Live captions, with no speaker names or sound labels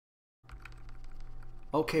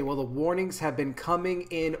Okay, well, the warnings have been coming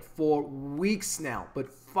in for weeks now, but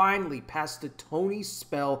finally, Pastor Tony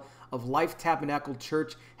Spell of Life Tabernacle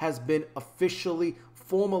Church has been officially,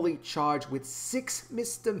 formally charged with 6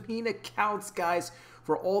 misdemeanor counts, guys,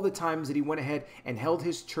 for all the times that he went ahead and held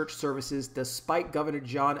his church services despite Governor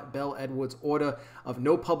John Bel Edwards' order of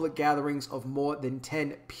no public gatherings of more than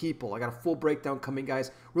 10 people. I got a full breakdown coming, guys.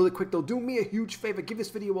 Really quick, though, do me a huge favor. Give this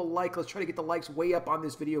video a like. Let's try to get the likes way up on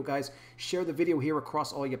this video, guys. Share the video here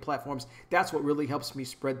across all your platforms. That's what really helps me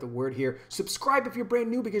spread the word here. Subscribe if you're brand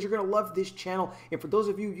new because you're going to love this channel. And for those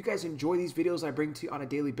of you guys enjoy these videos I bring to you on a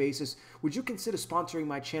daily basis, would you consider sponsoring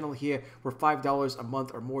my channel here for $5 a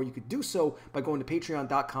month or more? You could do so by going to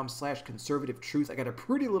patreon.com/conservative truth. I got a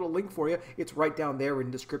pretty little link for you. It's right down there in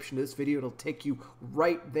the description of this video. It'll take you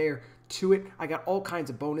right there to it. I got all kinds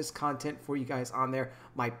of bonus content for you guys on there.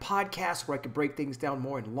 My podcast where I can break things down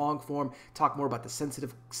more in long form, talk more about the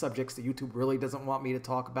sensitive subjects that YouTube really doesn't want me to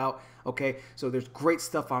talk about. Okay, so there's great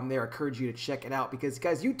stuff on there. I encourage you to check it out because,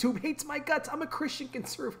 guys, YouTube hates my guts. I'm a Christian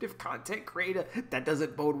conservative content creator. That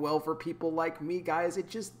doesn't bode well for people like me, guys. It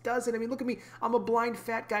just doesn't. I mean, look at me. I'm a blind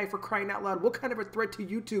fat guy, for crying out loud. What kind of a threat to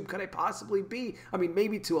YouTube could I possibly be? I mean,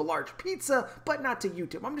 maybe to a large pizza, but not to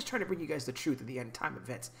YouTube. I'm just trying to bring you guys the truth of the end time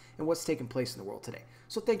events and what's taking place in the world today.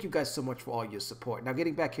 So thank you guys so much for all your support. Now,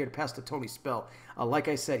 getting back here to Pastor Tony Spell, like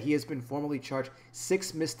I said, he has been formally charged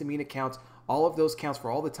 6 misdemeanor counts. All of those counts for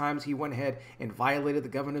all the times he went ahead and violated the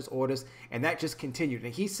governor's orders, and that just continued.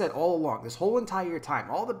 And he said all along, this whole entire time,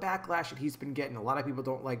 all the backlash that he's been getting, a lot of people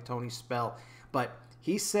don't like Tony Spell, but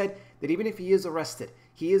he said that even if he is arrested,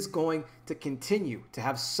 he is going to continue to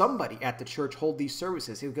have somebody at the church hold these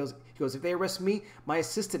services. He goes, if they arrest me, my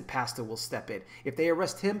assistant pastor will step in. If they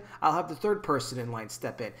arrest him, I'll have the third person in line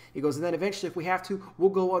step in. He goes, and then eventually, if we have to, we'll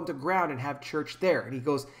go underground and have church there. And he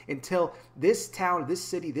goes, until this town, this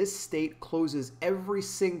city, this state closes every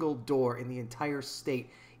single door in the entire state,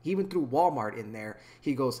 even through Walmart in there,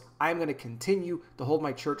 he goes, I'm going to continue to hold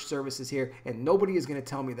my church services here, and nobody is going to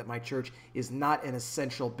tell me that my church is not an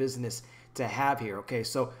essential business to have here. Okay,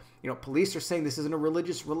 so, police are saying this isn't a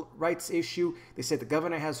religious rights issue. They said the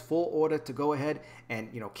governor has full order to go ahead and,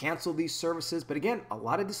 cancel these services. But again, a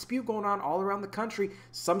lot of dispute going on all around the country.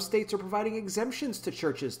 Some states are providing exemptions to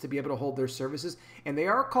churches to be able to hold their services, and they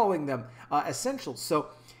are calling them essential. So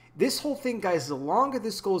this whole thing, guys, the longer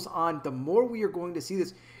this goes on, the more we are going to see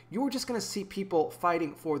this. You are just going to see people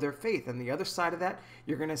fighting for their faith. And the other side of that,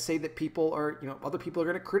 you're going to say that people are, other people are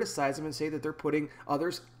going to criticize them and say that they're putting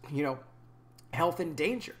others, health in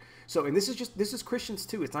danger. So, and this is Christians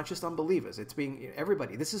too. It's not just unbelievers. It's being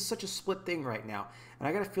everybody. This is such a split thing right now. And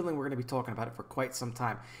I got a feeling we're going to be talking about it for quite some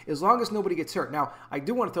time, as long as nobody gets hurt. Now, I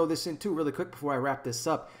do want to throw this in too really quick before I wrap this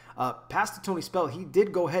up. Pastor Tony Spell, he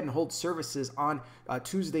did go ahead and hold services on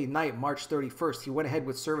Tuesday night, March 31st. He went ahead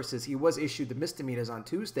with services. He was issued the misdemeanors on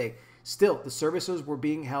Tuesday. Still, the services were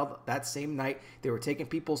being held that same night. They were taking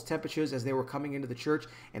people's temperatures as they were coming into the church,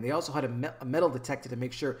 and they also had a metal detector to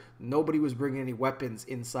make sure nobody was bringing any weapons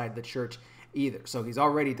inside the church either. So he's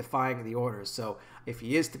already defying the orders. So if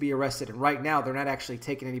he is to be arrested, and right now they're not actually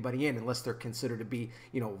taking anybody in unless they're considered to be,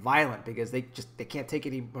 violent, because they can't take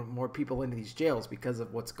any more people into these jails because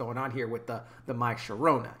of what's going on here with the My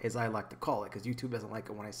Sharona, as I like to call it, because YouTube doesn't like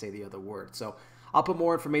it when I say the other word. So I'll put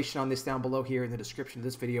more information on this down below here in the description of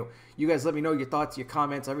this video. You guys let me know your thoughts, your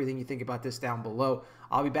comments, everything you think about this down below.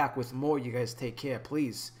 I'll be back with more. You guys take care.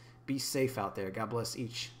 Please be safe out there. God bless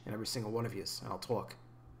each and every single one of you, and I'll talk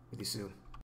with you soon.